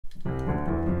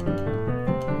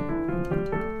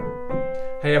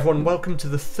Hey everyone, welcome to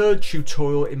the third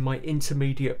tutorial in my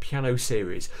intermediate piano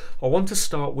series. I want to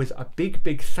start with a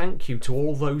big thank you to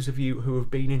all those of you who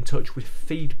have been in touch with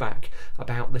feedback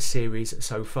about the series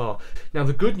so far. Now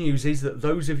the good news is that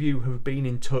those of you who have been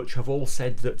in touch have all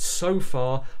said that so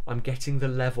far I'm getting the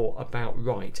level about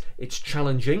right. It's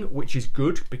challenging, which is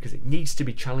good because it needs to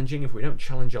be challenging. If we don't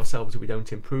challenge ourselves, we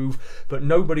don't improve. But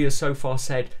nobody has so far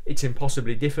said it's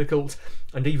impossibly difficult,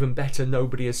 and even better,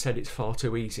 nobody has said it's far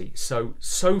too easy.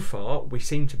 So far we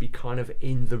seem to be kind of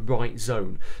in the right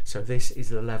zone, so this is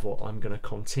the level I'm going to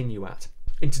continue at.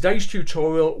 In today's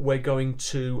tutorial we're going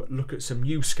to look at some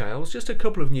new scales, just a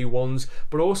couple of new ones,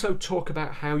 but also talk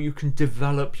about how you can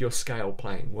develop your scale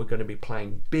playing. We're going to be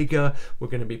playing bigger, we're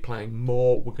going to be playing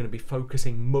more, we're going to be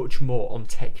focusing much more on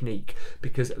technique,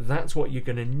 because that's what you're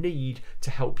going to need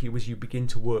to help you as you begin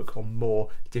to work on more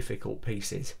difficult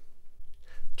pieces.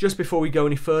 Just before we go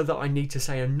any further, I need to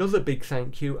say another big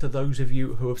thank you to those of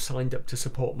you who have signed up to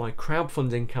support my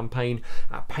crowdfunding campaign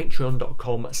at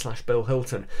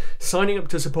patreon.com/BillHilton. Signing up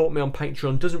to support me on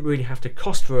Patreon doesn't really have to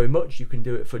cost very much. You can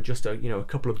do it for just a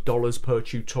couple of dollars per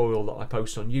tutorial that I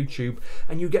post on YouTube,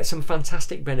 and you get some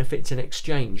fantastic benefits in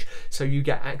exchange. So you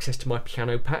get access to my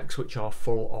piano packs, which are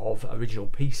full of original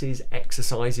pieces,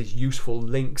 exercises, useful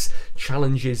links,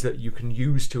 challenges that you can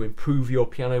use to improve your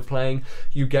piano playing.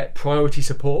 You get priority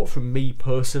support from me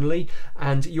personally,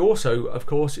 and you also of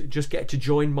course just get to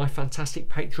join my fantastic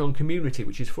Patreon community,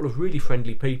 which is full of really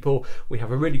friendly people. We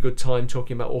have a really good time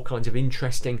talking about all kinds of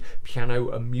interesting piano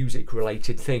and music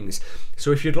related things.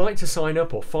 So if you'd like to sign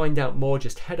up or find out more,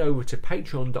 just head over to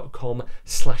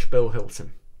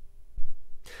patreon.com/BillHilton.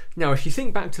 Now, if you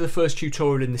think back to the first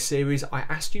tutorial in the series, I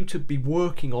asked you to be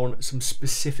working on some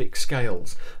specific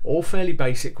scales, all fairly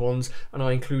basic ones, and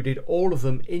I included all of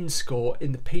them in score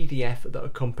in the PDF that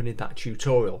accompanied that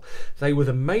tutorial. They were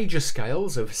the major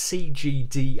scales of C, G,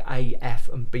 D, A, F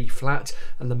and B flat,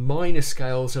 and the minor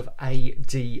scales of A,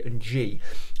 D and G.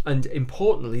 And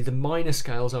importantly, the minor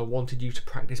scales I wanted you to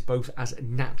practice both as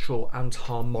natural and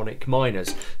harmonic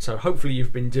minors. So hopefully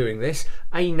you've been doing this.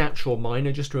 A natural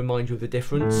minor, just to remind you of the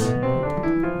difference,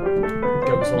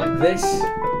 goes like this.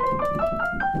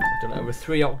 I've done it over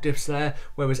 3 octaves there,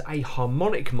 whereas a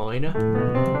harmonic minor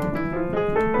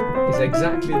is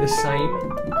exactly the same,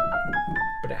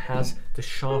 but it has the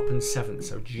sharpened 7th,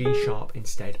 so G sharp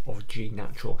instead of G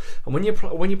natural. And when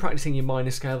you're practicing your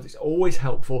minor scales, it's always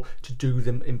helpful to do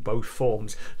them in both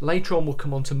forms. Later on we'll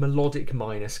come on to melodic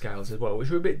minor scales as well,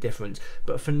 which are a bit different,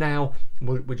 but for now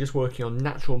we're just working on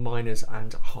natural minors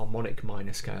and harmonic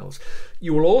minor scales.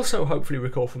 You will also hopefully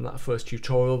recall from that first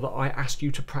tutorial that I asked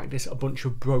you to practice a bunch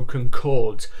of broken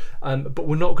chords, but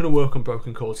we're not going to work on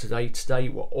broken chords today. Today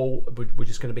we're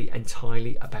just going to be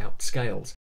entirely about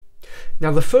scales.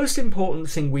 Now the first important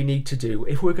thing we need to do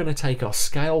if we're going to take our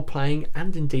scale playing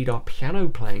and indeed our piano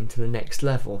playing to the next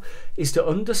level is to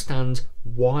understand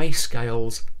why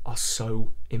scales are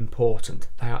so important.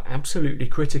 They are absolutely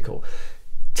critical.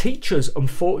 Teachers,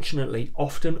 unfortunately,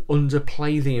 often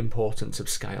underplay the importance of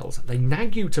scales. They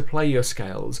nag you to play your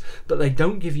scales, but they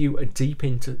don't give you a deep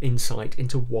insight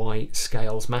into why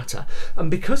scales matter.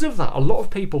 And because of that, a lot of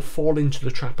people fall into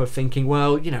the trap of thinking,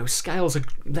 well, scales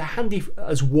they're handy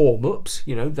as warm-ups,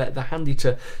 they're handy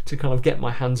to kind of get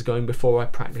my hands going before I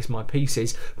practice my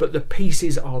pieces, but the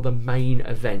pieces are the main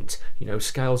event.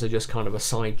 Scales are just kind of a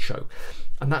sideshow.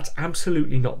 And that's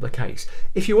absolutely not the case.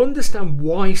 If you understand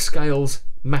why scales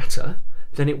matter,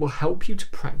 then it will help you to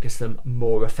practice them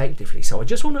more effectively. So I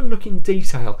just want to look in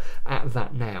detail at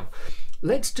that now.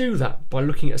 Let's do that by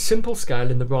looking at a simple scale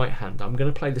in the right hand. I'm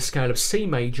going to play the scale of C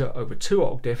major over 2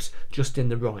 octaves just in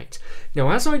the right.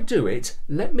 Now as I do it,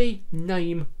 let me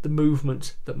name the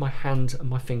movement that my hand and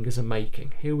my fingers are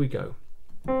making. Here we go.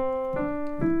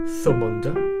 Thumb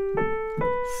under,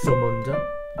 thumb under,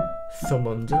 thumb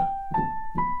under,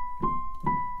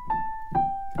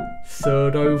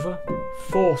 3rd over,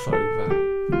 4th over,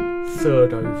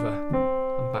 3rd over,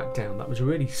 and back down. That was a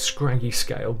really scraggy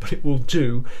scale, but it will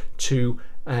do to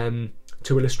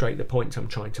illustrate the points I'm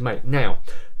trying to make. Now,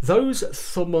 those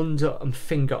thumb under and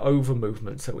finger over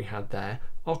movements that we had there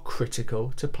are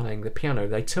critical to playing the piano.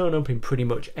 They turn up in pretty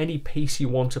much any piece you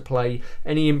want to play,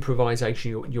 any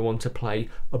improvisation you want to play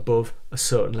above a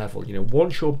certain level.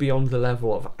 Once you're beyond the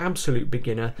level of absolute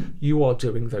beginner, you are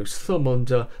doing those thumb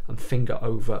under and finger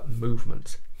over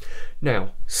movements.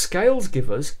 Now, scales give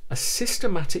us a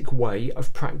systematic way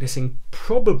of practicing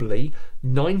probably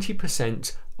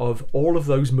 90% of all of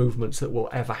those movements that we'll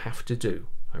ever have to do.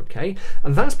 Okay,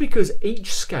 and that's because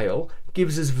each scale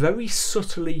gives us very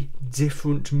subtly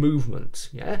different movements.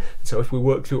 Yeah. So if we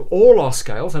work through all our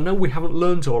scales, I know we haven't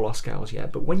learned all our scales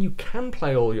yet, but when you can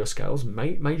play all your scales,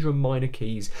 major and minor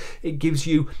keys, it gives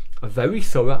you a very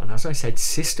thorough and, as I said,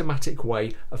 systematic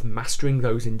way of mastering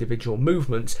those individual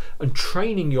movements and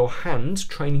training your hands,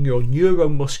 training your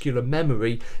neuromuscular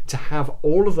memory to have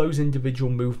all of those individual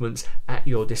movements at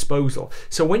your disposal.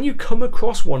 So when you come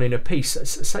across one in a piece,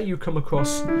 say you come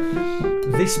across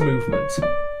this movement,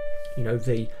 you know,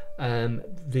 the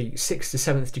 6th to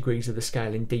 7th degrees of the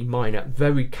scale in D minor,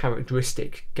 very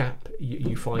characteristic gap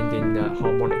you find in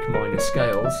harmonic minor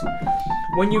scales.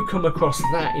 When you come across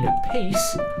that in a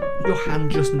piece, your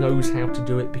hand just knows how to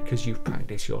do it because you've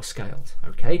practiced your scales.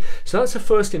 Okay, so that's the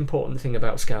first important thing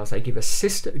about scales. They give us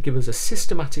a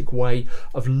systematic way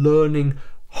of learning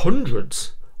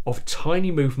hundreds of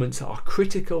tiny movements that are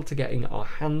critical to getting our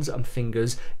hands and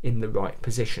fingers in the right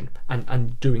position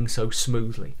and doing so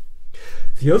smoothly.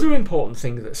 The other important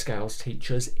thing that scales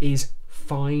teach us is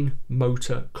fine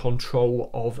motor control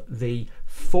of the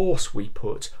force we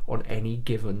put on any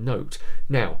given note.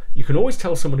 Now, you can always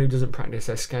tell someone who doesn't practice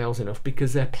their scales enough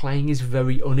because their playing is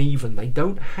very uneven. They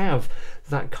don't have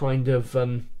that kind of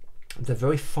the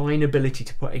very fine ability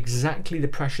to put exactly the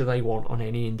pressure they want on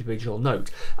any individual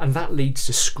note, and that leads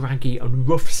to scraggy and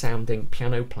rough sounding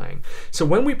piano playing. So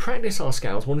when we practice our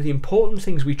scales, one of the important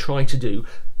things we try to do,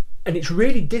 and it's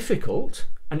really difficult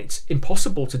and it's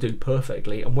impossible to do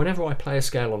perfectly, and whenever I play a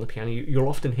scale on the piano, you'll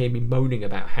often hear me moaning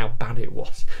about how bad it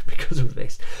was because of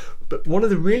this. But one of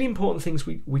the really important things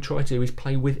we try to do is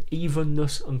play with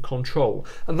evenness and control,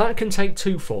 and that can take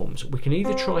two forms. We can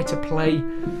either try to play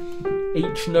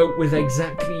each note with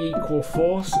exactly equal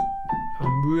force.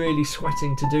 I'm really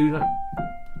sweating to do that,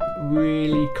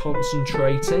 really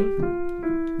concentrating.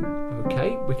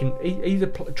 Okay, we can either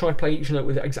try and play each note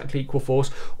with exactly equal force,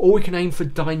 or we can aim for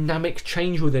dynamic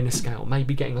change within a scale,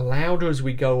 maybe getting louder as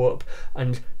we go up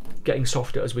and getting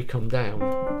softer as we come down.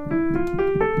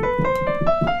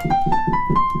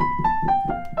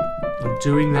 And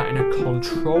doing that in a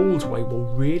controlled way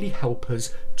will really help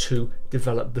us to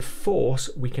develop the force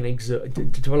we can exert, to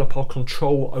develop our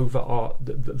control over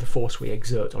the force we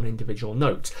exert on individual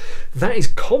notes. That is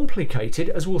complicated,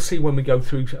 as we'll see when we go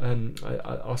through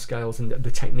our scales and the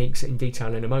techniques in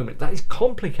detail in a moment. That is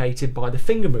complicated by the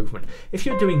finger movement. If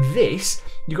you're doing this,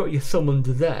 you've got your thumb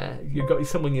under there, you've got your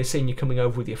thumb on your C and you're coming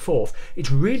over with your fourth.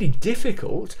 It's really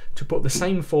difficult to put the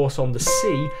same force on the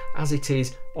C as it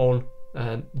is on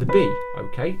the B.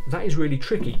 Okay, that is really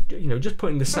tricky. You know, just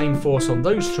putting the same force on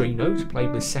those three notes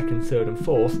played with second, third and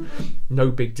fourth,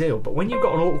 no big deal. But when you've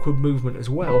got an awkward movement as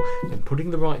well, then putting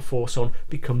the right force on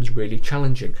becomes really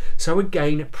challenging. So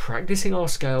again, practicing our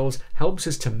scales helps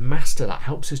us to master that,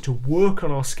 helps us to work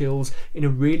on our skills in a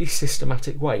really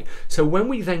systematic way. So when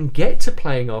we then get to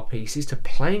playing our pieces, to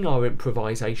playing our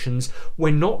improvisations,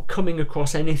 we're not coming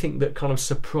across anything that kind of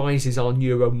surprises our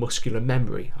neuromuscular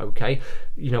memory. Okay,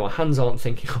 you know, our hands aren't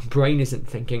thinking, our brain isn't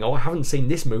thinking, oh, I haven't seen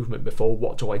this movement before,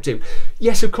 what do I do?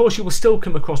 Yes, of course you will still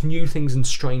come across new things and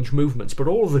strange movements, but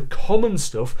all of the common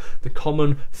stuff, the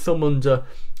common thumb under,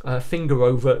 finger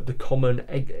over, the common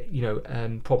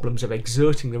problems of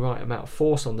exerting the right amount of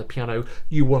force on the piano,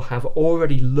 you will have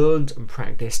already learned and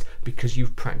practiced because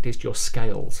you've practiced your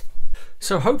scales.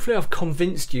 So hopefully I've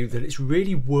convinced you that it's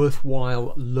really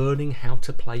worthwhile learning how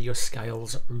to play your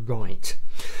scales right.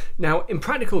 Now, in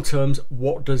practical terms,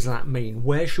 what does that mean?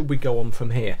 Where should we go on from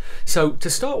here? So to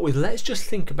start with, let's just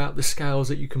think about the scales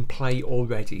that you can play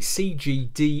already. C, G,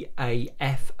 D, A,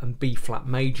 F and B flat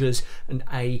majors, and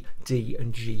A, D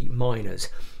and G minors.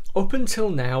 Up until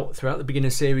now, throughout the beginner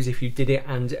series, if you did it,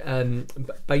 and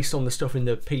based on the stuff in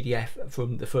the PDF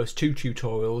from the first two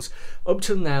tutorials, up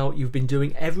till now you've been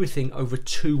doing everything over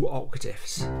 2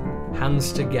 octaves,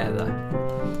 hands together.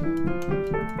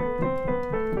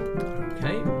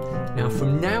 Okay, now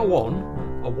from now on,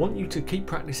 I want you to keep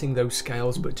practicing those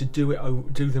scales, but to do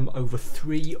them over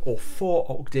 3 or 4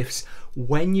 octaves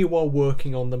when you are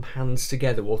working on them hands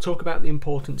together. We'll talk about the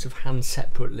importance of hands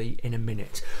separately in a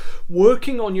minute.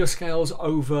 Working on your scales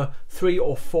over 3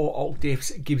 or 4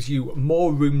 octaves gives you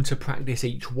more room to practice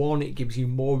each one. It gives you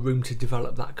more room to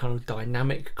develop that kind of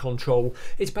dynamic control.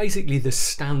 It's basically the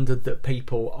standard that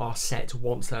people are set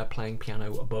once they're playing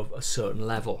piano above a certain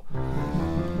level.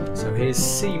 So here's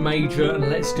C major, and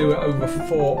let's do it over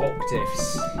 4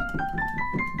 octaves.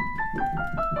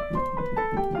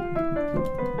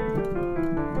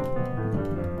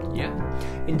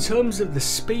 In terms of the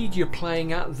speed you're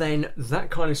playing at, then that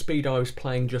kind of speed I was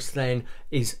playing just then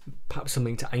is perhaps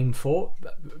something to aim for.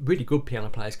 Really good piano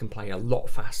players can play a lot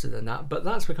faster than that, but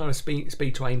that's the kind of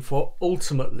speed to aim for.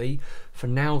 Ultimately, for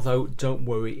now though, don't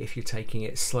worry if you're taking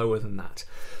it slower than that.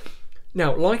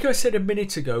 Now, like I said a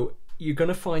minute ago, you're going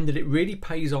to find that it really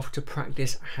pays off to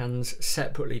practice hands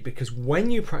separately, because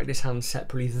when you practice hands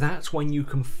separately, that's when you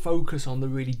can focus on the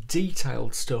really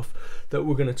detailed stuff that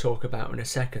we're going to talk about in a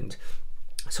second.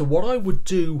 So what I would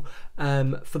do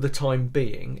for the time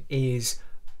being is,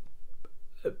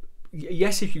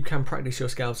 yes, if you can practice your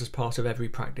scales as part of every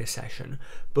practice session,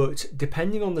 but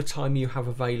depending on the time you have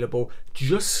available,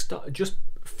 just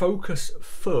focus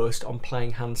first on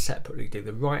playing hands separately. Do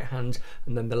the right hand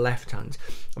and then the left hand,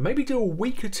 and maybe do a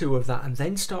week or two of that, and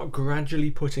then start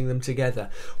gradually putting them together.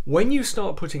 When you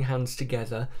start putting hands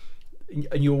together,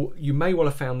 and you may well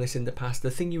have found this in the past,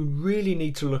 the thing you really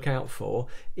need to look out for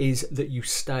is that you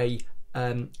stay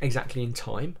exactly in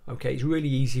time. Okay, it's really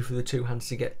easy for the two hands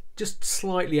to get just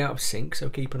slightly out of sync, so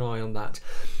keep an eye on that.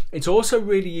 It's also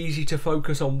really easy to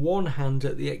focus on one hand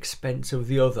at the expense of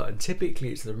the other, and typically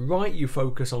it's the right you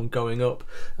focus on going up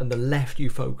and the left you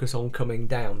focus on coming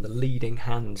down, the leading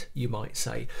hand, you might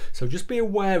say. So just be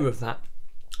aware of that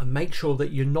and make sure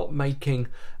that you're not making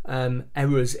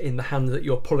errors in the hand that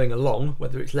you're pulling along,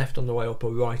 whether it's left on the way up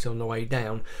or right on the way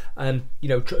down. You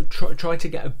know, try to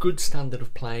get a good standard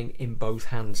of playing in both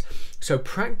hands. So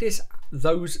practice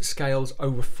those scales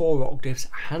over 4 octaves,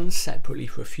 hands separately,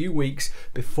 for a few weeks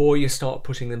before you start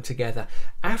putting them together.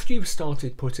 After you've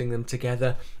started putting them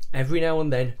together, every now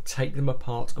and then take them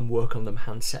apart and work on them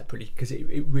hands separately, because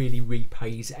it really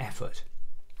repays effort.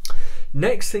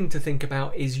 Next thing to think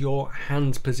about is your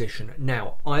hand position.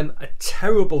 Now, I'm a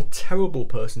terrible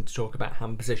person to talk about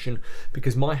hand position,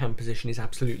 because my hand position is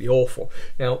absolutely awful.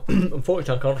 Now,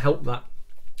 unfortunately, I can't help that.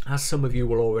 As some of you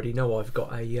will already know, I've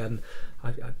got a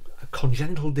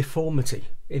congenital deformity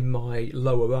in my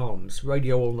lower arms,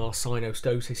 radio-ulnar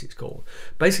synostosis it's called.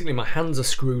 Basically, my hands are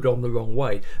screwed on the wrong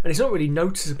way, and it's not really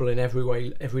noticeable in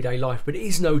everyday life, but it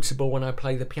is noticeable when I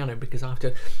play the piano, because I have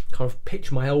to kind of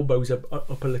pitch my elbows up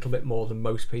a little bit more than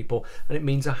most people, and it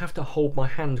means I have to hold my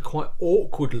hand quite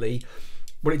awkwardly.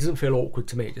 Well, it doesn't feel awkward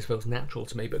to me, it just feels natural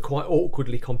to me, but quite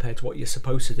awkwardly compared to what you're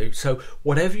supposed to do. So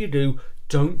whatever you do,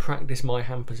 don't practice my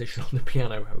hand position on the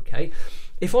piano, okay?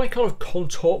 If I kind of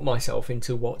contort myself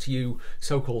into what you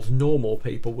so-called normal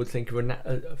people would think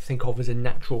of as a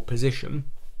natural position,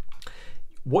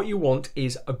 what you want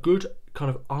is a good kind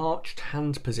of arched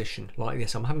hand position like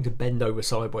this. I'm having to bend over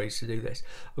sideways to do this.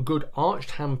 A good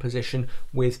arched hand position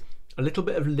with a little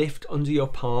bit of lift under your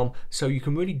palm, so you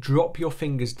can really drop your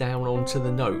fingers down onto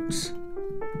the notes.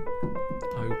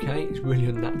 Okay, it's really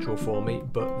unnatural for me,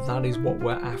 but that is what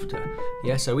we're after.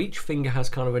 Yeah, so each finger has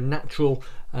kind of a natural,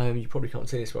 you probably can't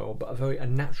see this well, but a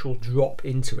natural drop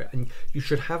into it, and you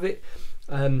should have it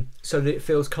so that it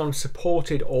feels kind of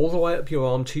supported all the way up your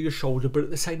arm to your shoulder, but at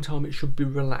the same time it should be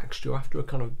relaxed. You're after a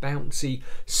kind of bouncy,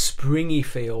 springy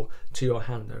feel to your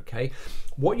hand, okay?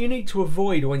 What you need to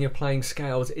avoid when you're playing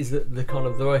scales is the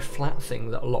very flat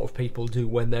thing that a lot of people do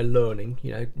when they're learning.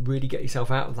 You know, really get yourself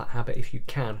out of that habit if you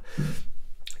can.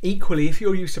 Equally, if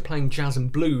you're used to playing jazz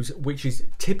and blues, which is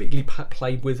typically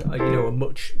played with a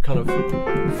much kind of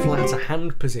flatter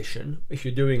hand position, if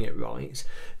you're doing it right,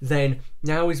 then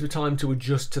now is the time to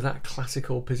adjust to that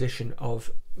classical position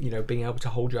of, you know, being able to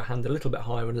hold your hand a little bit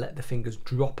higher and let the fingers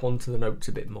drop onto the notes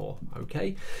a bit more,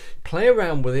 okay? Play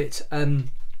around with it.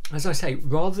 As I say,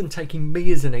 rather than taking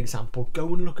me as an example,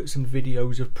 go and look at some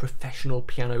videos of professional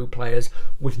piano players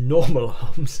with normal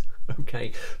arms,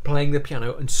 okay, playing the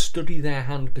piano, and study their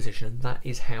hand position, and that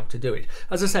is how to do it.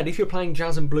 As I said, if you're playing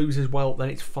jazz and blues as well, then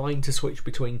it's fine to switch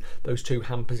between those two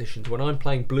hand positions. When I'm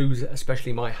playing blues,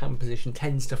 especially, my hand position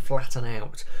tends to flatten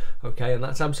out, okay, and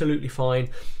that's absolutely fine.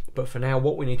 But for now,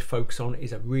 what we need to focus on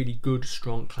is a really good,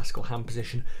 strong classical hand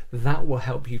position. That will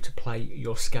help you to play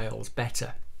your scales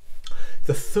better.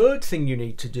 The third thing you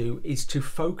need to do is to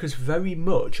focus very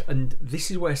much, and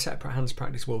this is where separate hands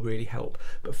practice will really help,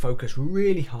 but focus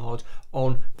really hard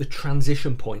on the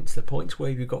transition points, the points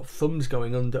where you've got thumbs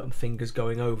going under and fingers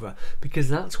going over, because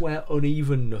that's where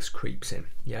unevenness creeps in.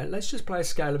 Yeah, let's just play a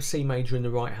scale of C major in the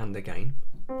right hand again.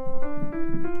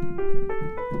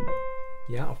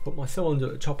 Yeah, I've put my thumb under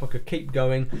at the top, I could keep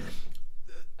going.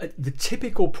 The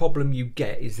typical problem you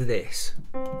get is this.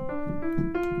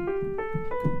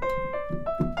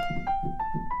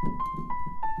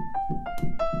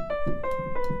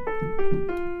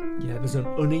 There's an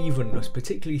unevenness,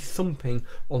 particularly thumping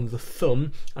on the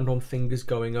thumb and on fingers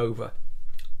going over.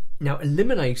 Now,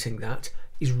 eliminating that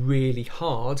is really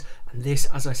hard, and this,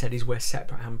 as I said, is where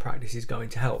separate hand practice is going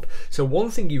to help. So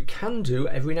one thing you can do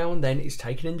every now and then is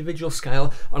take an individual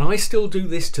scale, and I still do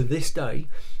this to this day.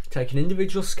 Take an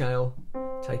individual scale,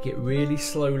 take it really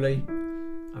slowly,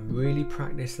 and really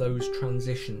practice those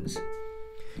transitions.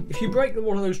 If you break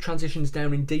one of those transitions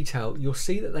down in detail, you'll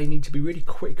see that they need to be really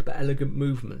quick but elegant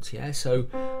movements. Yeah, so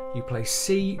you play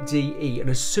C, D, E, and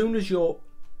as soon as your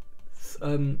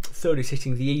third is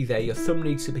hitting the E there, your thumb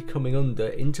needs to be coming under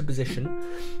into position,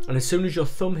 and as soon as your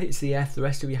thumb hits the F, the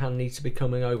rest of your hand needs to be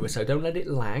coming over. So don't let it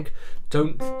lag.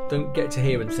 Don't get to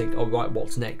here and think, oh right,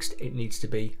 what's next? It needs to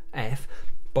be F.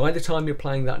 By the time you're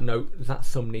playing that note, that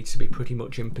thumb needs to be pretty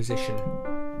much in position.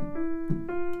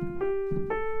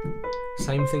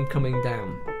 Same thing coming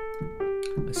down.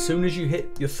 As soon as you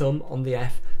hit your thumb on the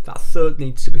F, that third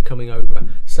needs to be coming over.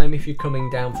 Same if you're coming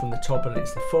down from the top and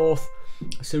it's the fourth.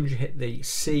 As soon as you hit the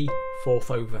C, fourth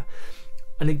over.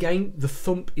 And again, the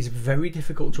thump is very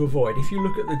difficult to avoid. If you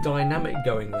look at the dynamic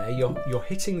going there, you're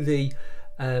hitting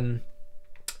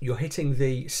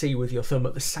the C with your thumb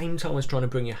at the same time as trying to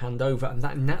bring your hand over, and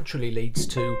that naturally leads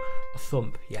to a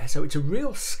thump. Yeah, so it's a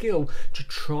real skill to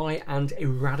try and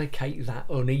eradicate that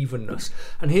unevenness.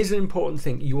 And here's an important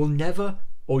thing: you will never,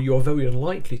 or you're very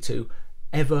unlikely to,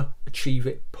 ever achieve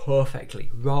it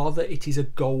perfectly. Rather, it is a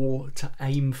goal to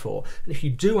aim for. And if you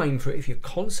do aim for it, if you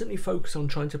constantly focus on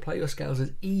trying to play your scales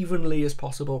as evenly as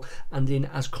possible and in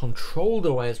as controlled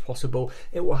a way as possible,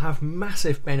 it will have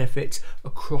massive benefits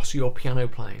across your piano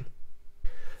playing.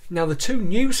 Now, the two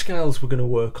new scales we're going to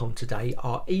work on today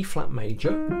are E flat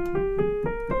major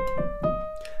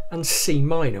and C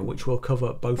minor, which we'll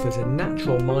cover both as a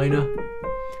natural minor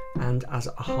and as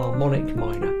a harmonic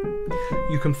minor.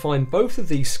 You can find both of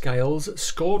these scales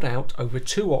scored out over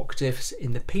 2 octaves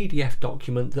in the PDF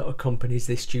document that accompanies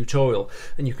this tutorial,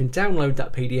 and you can download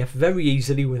that PDF very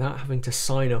easily without having to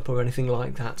sign up or anything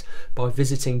like that by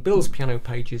visiting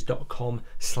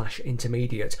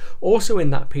billspianopages.com/intermediate. Also in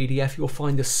that PDF you'll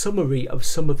find a summary of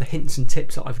some of the hints and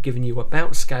tips that I've given you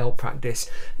about scale practice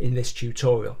in this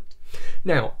tutorial.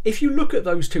 Now, if you look at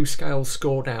those two scales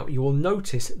scored out, you will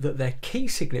notice that their key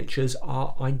signatures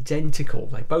are identical.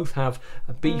 They both have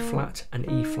a B flat, an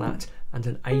E flat, and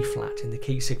an A flat in the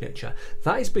key signature.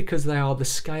 That is because they are the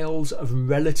scales of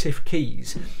relative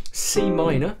keys. C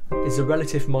minor is a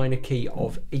relative minor key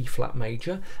of E flat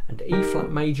major, and E flat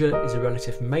major is a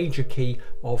relative major key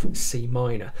of C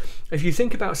minor. If you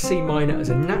think about C minor as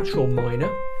a natural minor,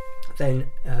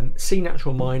 then C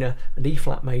natural minor and E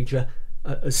flat major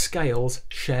as scales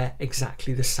share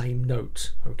exactly the same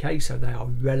notes. Okay, so they are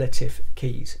relative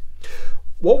keys.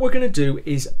 What we're going to do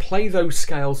is play those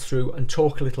scales through and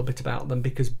talk a little bit about them,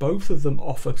 because both of them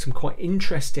offer some quite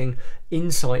interesting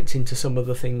insights into some of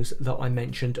the things that I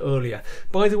mentioned earlier.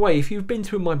 By the way, if you've been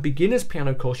through my beginner's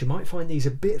piano course, you might find these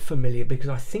a bit familiar because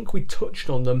I think we touched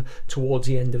on them towards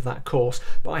the end of that course,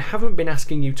 but I haven't been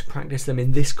asking you to practice them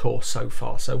in this course so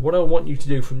far. So what I want you to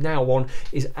do from now on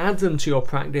is add them to your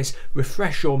practice,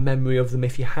 refresh your memory of them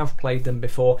if you have played them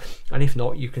before, and if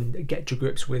not, you can get to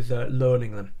grips with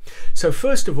learning them. So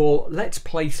first of all, let's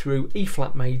play through E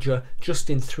flat major just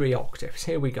in 3 octaves.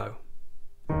 Here we go.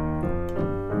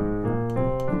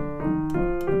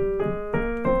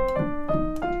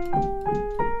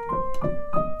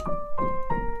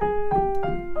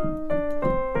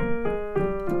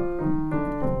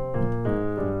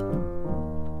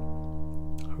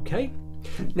 Okay,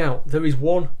 now there is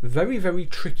one very, very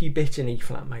tricky bit in E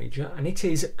flat major, and it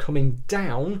is coming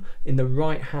down in the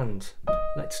right hand.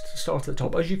 Let's start at the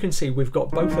top. As you can see, we've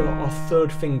got both of our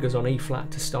third fingers on E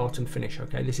flat to start and finish.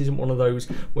 Okay, this isn't one of those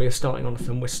where you're starting on a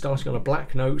thumb. We're starting on a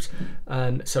black note,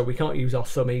 so we can't use our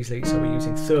thumb easily, so we're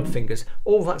using third fingers.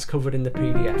 All that's covered in the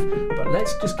PDF, but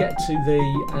let's just get to the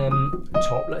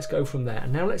top. Let's go from there,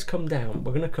 and now let's come down.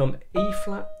 We're going to come E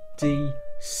flat, D,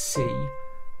 C,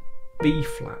 B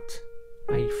flat,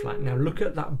 A flat. Now look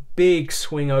at that big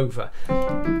swing over.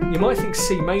 You might think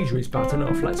C major is bad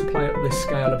enough. Let's play up this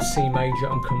scale of C major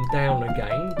and come down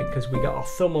again, because we got our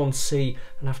thumb on C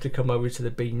and have to come over to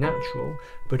the B natural.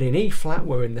 But in E flat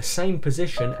we're in the same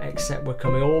position, except we're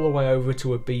coming all the way over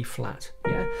to a B flat.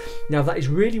 Yeah. Now that is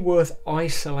really worth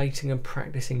isolating and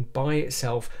practicing by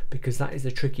itself, because that is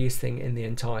the trickiest thing in the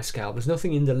entire scale. There's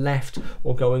nothing in the left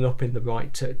or going up in the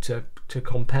right to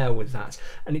compare with that,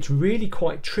 and it's really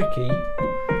quite tricky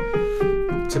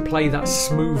to play that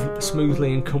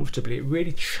smoothly and comfortably. It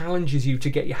really challenges you to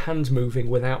get your hands moving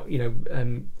without,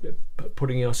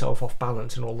 putting yourself off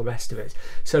balance and all the rest of it.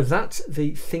 So that's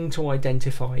the thing to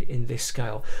identify in this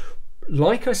scale.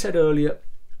 Like I said earlier,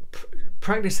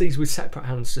 practice these with separate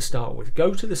hands to start with.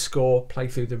 Go to the score, play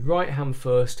through the right hand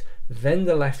first, then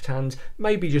the left hand,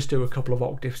 maybe just do a couple of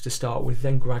octaves to start with,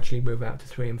 then gradually move out to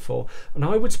 3 and 4. And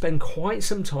I would spend quite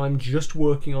some time just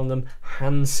working on them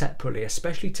hands separately,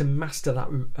 especially to master that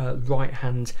right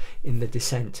hand in the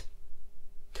descent.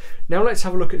 Now let's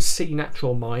have a look at C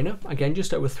natural minor, again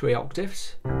just over 3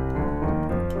 octaves.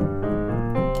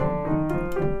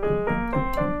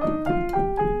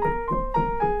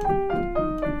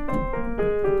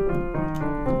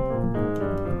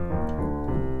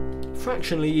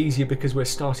 Fractionally easier because we're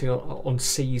starting on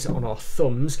C's on our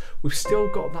thumbs. We've still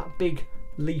got that big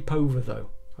leap over though.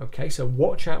 Okay, so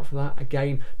watch out for that.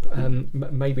 Again,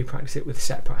 maybe practice it with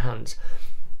separate hands.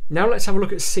 Now let's have a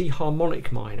look at C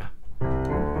harmonic minor.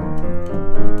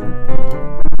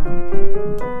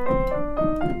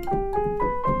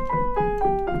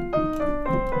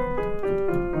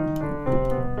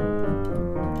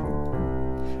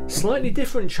 Slightly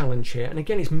different challenge here, and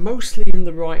again it's mostly in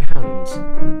the right hand.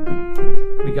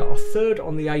 We got our third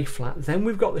on the A flat, then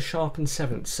we've got the sharpened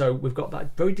 7th, so we've got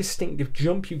that very distinctive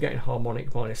jump you get in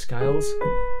harmonic minor scales.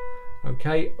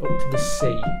 Okay, up to the C,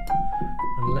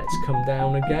 and let's come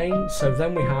down again. So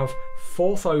then we have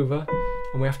 4th over,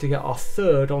 and we have to get our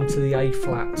 3rd onto the A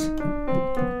flat,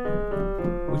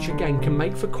 which again can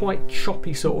make for quite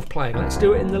choppy sort of playing. Let's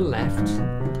do it in the left.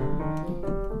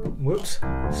 Whoops,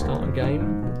 start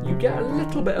again. You get a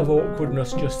little bit of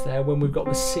awkwardness just there when we've got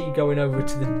the C going over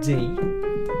to the D,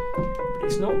 but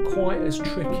it's not quite as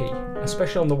tricky,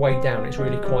 especially on the way down. It's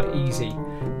really quite easy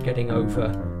getting over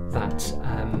that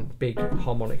big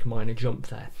harmonic minor jump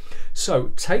there.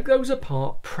 So take those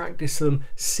apart, practice them,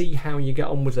 see how you get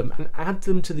on with them, and add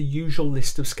them to the usual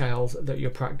list of scales that you're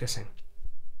practicing.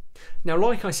 Now,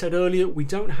 like I said earlier, we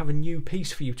don't have a new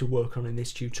piece for you to work on in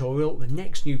this tutorial. The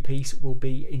next new piece will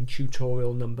be in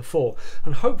tutorial number 4,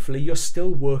 and hopefully you're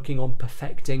still working on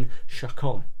perfecting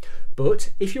chaconne.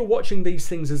 But if you're watching these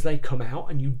things as they come out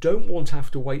and you don't want to have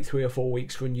to wait 3 or 4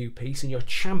 weeks for a new piece and you're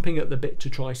champing at the bit to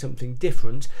try something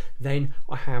different, then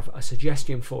I have a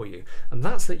suggestion for you. And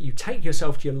that's that you take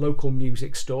yourself to your local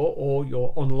music store or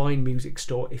your online music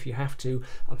store if you have to,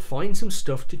 and find some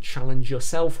stuff to challenge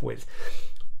yourself with.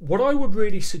 What I would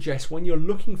really suggest when you're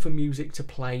looking for music to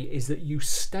play is that you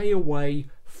stay away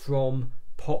from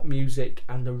pop music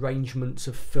and arrangements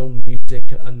of film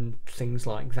music and things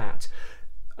like that,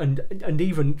 and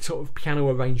even sort of piano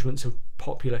arrangements of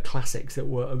popular classics that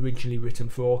were originally written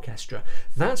for orchestra.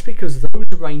 That's because those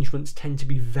arrangements tend to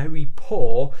be very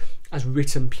poor as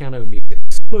written piano music.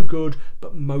 Some are good,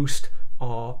 but most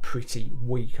are pretty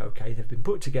weak. Okay, they've been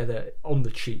put together on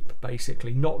the cheap,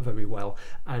 basically, not very well,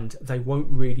 and they won't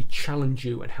really challenge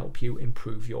you and help you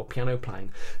improve your piano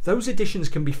playing. Those editions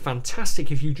can be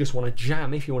fantastic if you just want to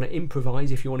jam, if you want to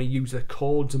improvise, if you want to use the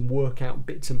chords and work out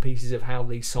bits and pieces of how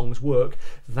these songs work.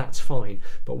 That's fine,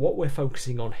 but what we're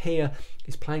focusing on here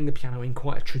is playing the piano in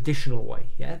quite a traditional way.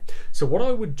 Yeah, so what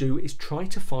I would do is try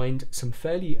to find some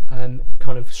fairly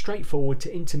kind of straightforward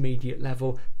to intermediate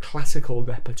level classical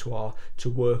repertoire to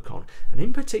work on, and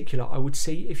in particular I would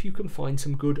see if you can find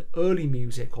some good early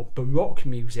music or Baroque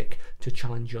music to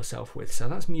challenge yourself with. So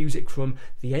that's music from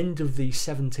the end of the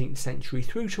 17th century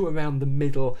through to around the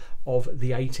middle of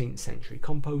the 18th century,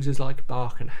 composers like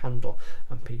Bach and Handel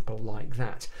and people like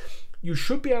that. You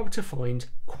should be able to find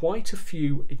quite a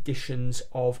few editions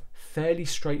of fairly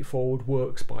straightforward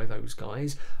works by those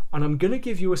guys, and I'm going to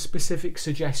give you a specific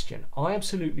suggestion. I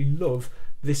absolutely love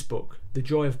this book, The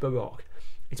Joy of Baroque.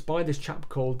 It's by this chap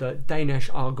called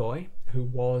Dénes Argoly, who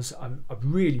was a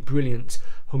really brilliant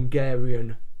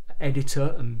Hungarian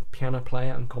editor and piano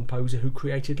player and composer who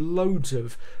created loads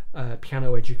of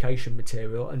piano education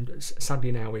material, and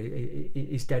sadly now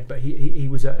he's dead, but he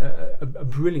was a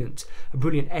brilliant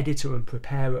editor and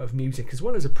preparer of music, as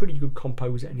well as a pretty good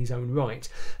composer in his own right,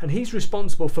 and he's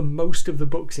responsible for most of the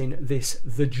books in this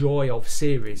The Joy of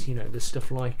series. You know, the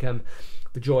stuff like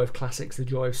The Joy of Classics, The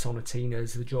Joy of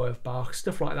Sonatinas, The Joy of Bach,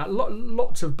 stuff like that.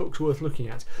 Lots of books worth looking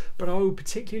at, but I would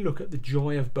particularly look at The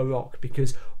Joy of Baroque,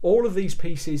 because all of these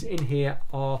pieces in here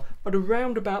are at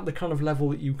around about the kind of level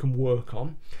that you can work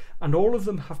on, and all of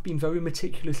them have been very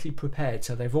meticulously prepared.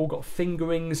 So they've all got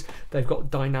fingerings, they've got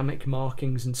dynamic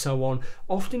markings and so on.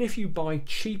 Often if you buy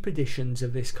cheap editions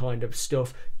of this kind of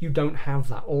stuff, you don't have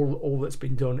that. All that's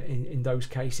been done in those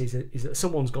cases is that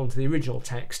someone's gone to the original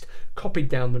text, copied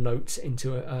down the notes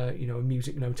into a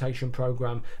music notation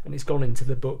program, and it's gone into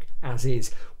the book as is.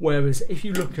 Whereas if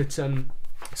you look at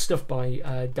stuff by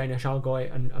Dénes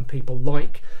Argoly and people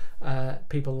like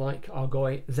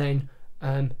Argoly, then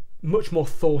much more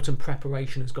thought and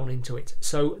preparation has gone into it.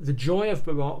 So The Joy of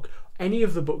Baroque, Any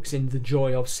of the books in the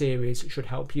Joy of series should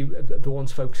help you, the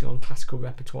ones focusing on classical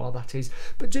repertoire, that is.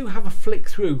 But do have a flick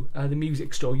through the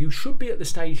music store. You should be at the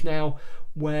stage now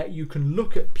where you can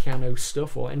look at piano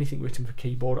stuff or anything written for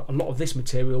keyboard. A lot of this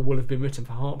material will have been written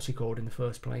for harpsichord in the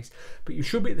first place, but you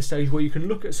should be at the stage where you can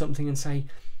look at something and say,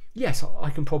 yes, I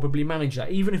can probably manage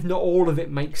that, even if not all of it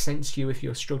makes sense to you if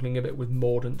you're struggling a bit with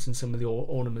mordants and some of the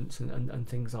ornaments and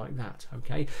things like that,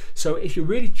 okay? So if you're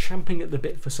really champing at the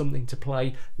bit for something to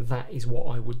play, that is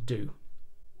what I would do.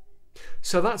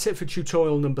 So that's it for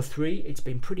tutorial number 3. It's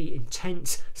been pretty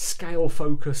intense, scale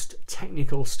focused,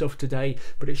 technical stuff today,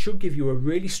 but it should give you a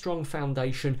really strong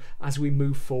foundation as we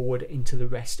move forward into the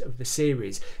rest of the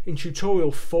series. In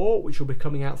tutorial 4, which will be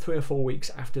coming out 3 or 4 weeks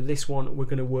after this one, we're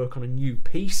going to work on a new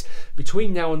piece.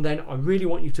 Between now and then, I really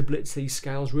want you to blitz these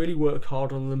scales, really work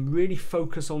hard on them, really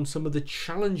focus on some of the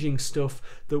challenging stuff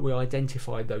that we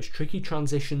identified, those tricky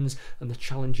transitions and the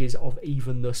challenges of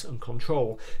evenness and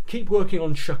control. Keep working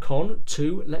on Chaconne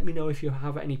too. Let me know if you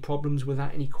have any problems with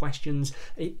that, any questions.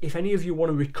 If any of you want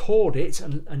to record it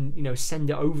and you know, send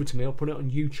it over to me or put it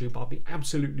on YouTube, I'll be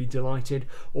absolutely delighted.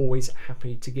 Always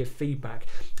happy to give feedback.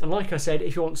 And like I said,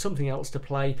 if you want something else to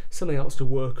play, something else to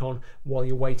work on while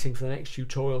you're waiting for the next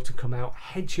tutorial to come out,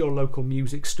 head to your local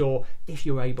music store if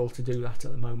you're able to do that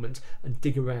at the moment and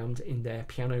dig around in their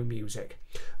piano music.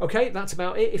 Okay, that's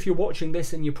about it. If you're watching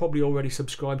this, then you're probably already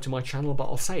subscribed to my channel, but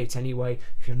I'll say it anyway.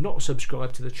 If you're not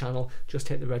subscribed to the channel, just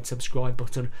hit the red subscribe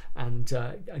button and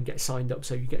get signed up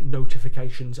so you get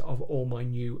notifications of all my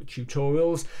new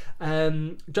tutorials.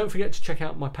 Don't forget to check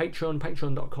out my Patreon,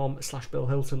 patreon.com/Bill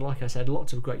Hilton. Like I said,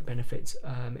 lots of great benefits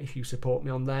if you support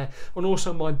me on there, and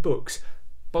also my books.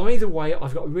 By the way,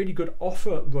 I've got a really good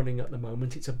offer running at the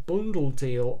moment. It's a bundle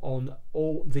deal on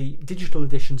all the digital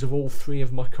editions of all 3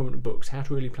 of my current books: How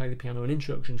to Really Play the Piano and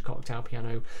Introduction to Cocktail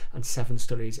Piano, and 7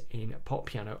 Studies in Pop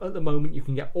Piano. At the moment, you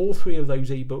can get all 3 of those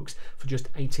ebooks for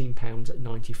just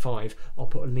 £18.95. I'll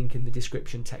put a link in the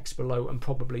description text below and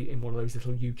probably in one of those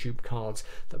little YouTube cards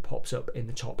that pops up in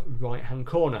the top right hand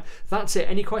corner. That's it.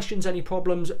 Any questions, any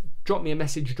problems, drop me a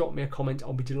message, drop me a comment.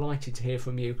 I'll be delighted to hear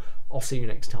from you. I'll see you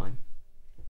next time.